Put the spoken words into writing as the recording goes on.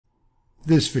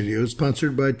This video is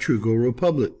sponsored by True Gold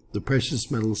Republic, the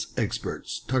precious metals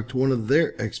experts. Talk to one of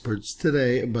their experts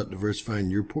today about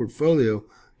diversifying your portfolio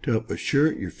to help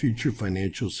assure your future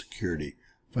financial security.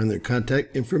 Find their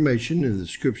contact information in the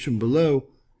description below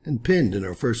and pinned in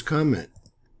our first comment.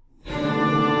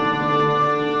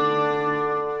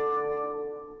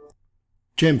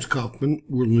 James Kaufman,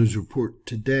 World News Report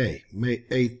today, May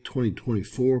 8th,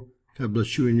 2024. God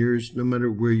bless you and yours, no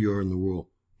matter where you are in the world.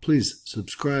 Please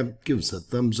subscribe, give us a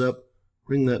thumbs up,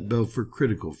 ring that bell for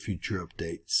critical future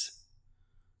updates.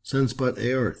 Sunspot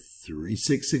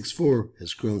AR3664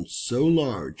 has grown so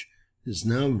large it is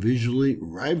now visually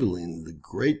rivaling the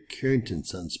great Carrington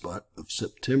sunspot of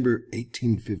September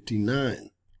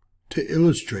 1859. To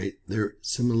illustrate their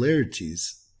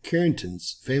similarities,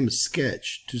 Carrington's famous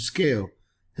sketch to scale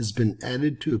has been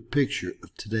added to a picture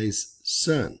of today's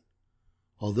sun.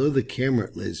 Although the camera,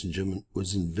 ladies and gentlemen,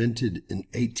 was invented in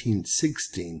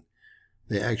 1816,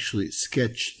 they actually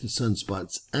sketched the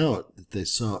sunspots out that they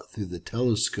saw through the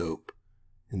telescope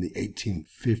in the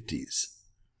 1850s.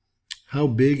 How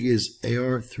big is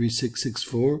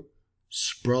AR3664?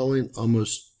 Sprawling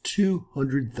almost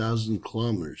 200,000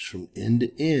 kilometers from end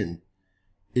to end,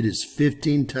 it is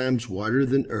 15 times wider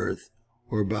than Earth,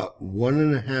 or about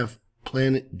 1.5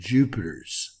 planet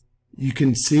Jupiters. You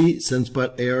can see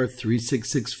Sunspot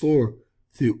AR3664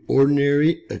 through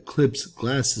ordinary eclipse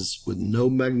glasses with no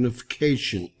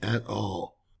magnification at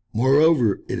all.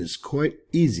 Moreover, it is quite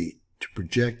easy to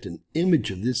project an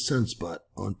image of this sunspot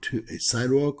onto a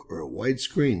sidewalk or a white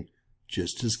screen,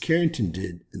 just as Carrington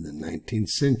did in the 19th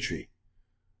century.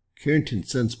 Carrington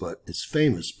sunspot is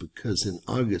famous because in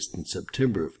August and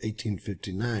September of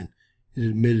 1859, it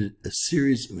emitted a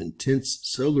series of intense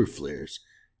solar flares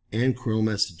and coronal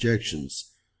mass ejections.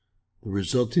 The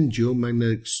resulting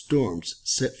geomagnetic storms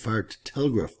set fire to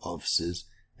telegraph offices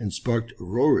and sparked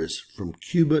auroras from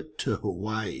Cuba to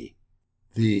Hawaii.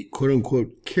 The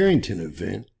quote-unquote Carrington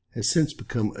event has since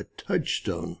become a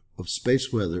touchstone of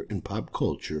space weather and pop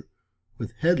culture,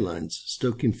 with headlines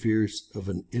stoking fears of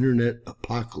an internet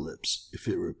apocalypse if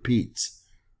it repeats.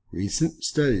 Recent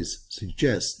studies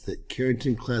suggest that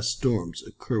Carrington-class storms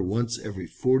occur once every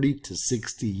 40 to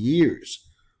 60 years,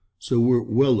 so we're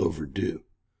well overdue.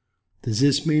 Does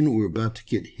this mean we're about to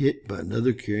get hit by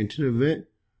another Carrington event?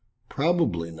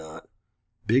 Probably not.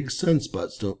 Big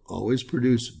sunspots don't always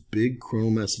produce big coronal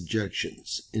mass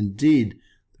ejections. Indeed,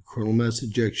 the coronal mass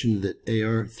ejection that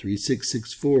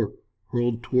AR3664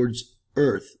 hurled towards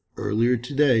Earth earlier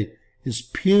today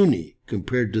is puny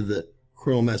compared to the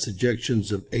coronal mass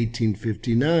ejections of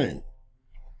 1859.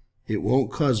 It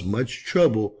won't cause much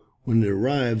trouble when it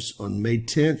arrives on May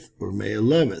 10th or May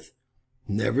 11th.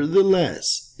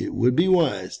 Nevertheless, it would be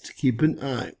wise to keep an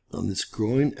eye on this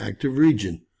growing active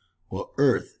region while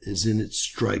Earth is in its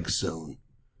strike zone.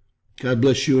 God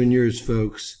bless you and yours,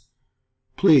 folks.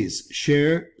 Please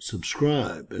share,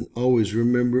 subscribe, and always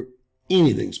remember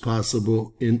anything's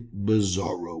possible in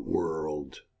Bizarro World.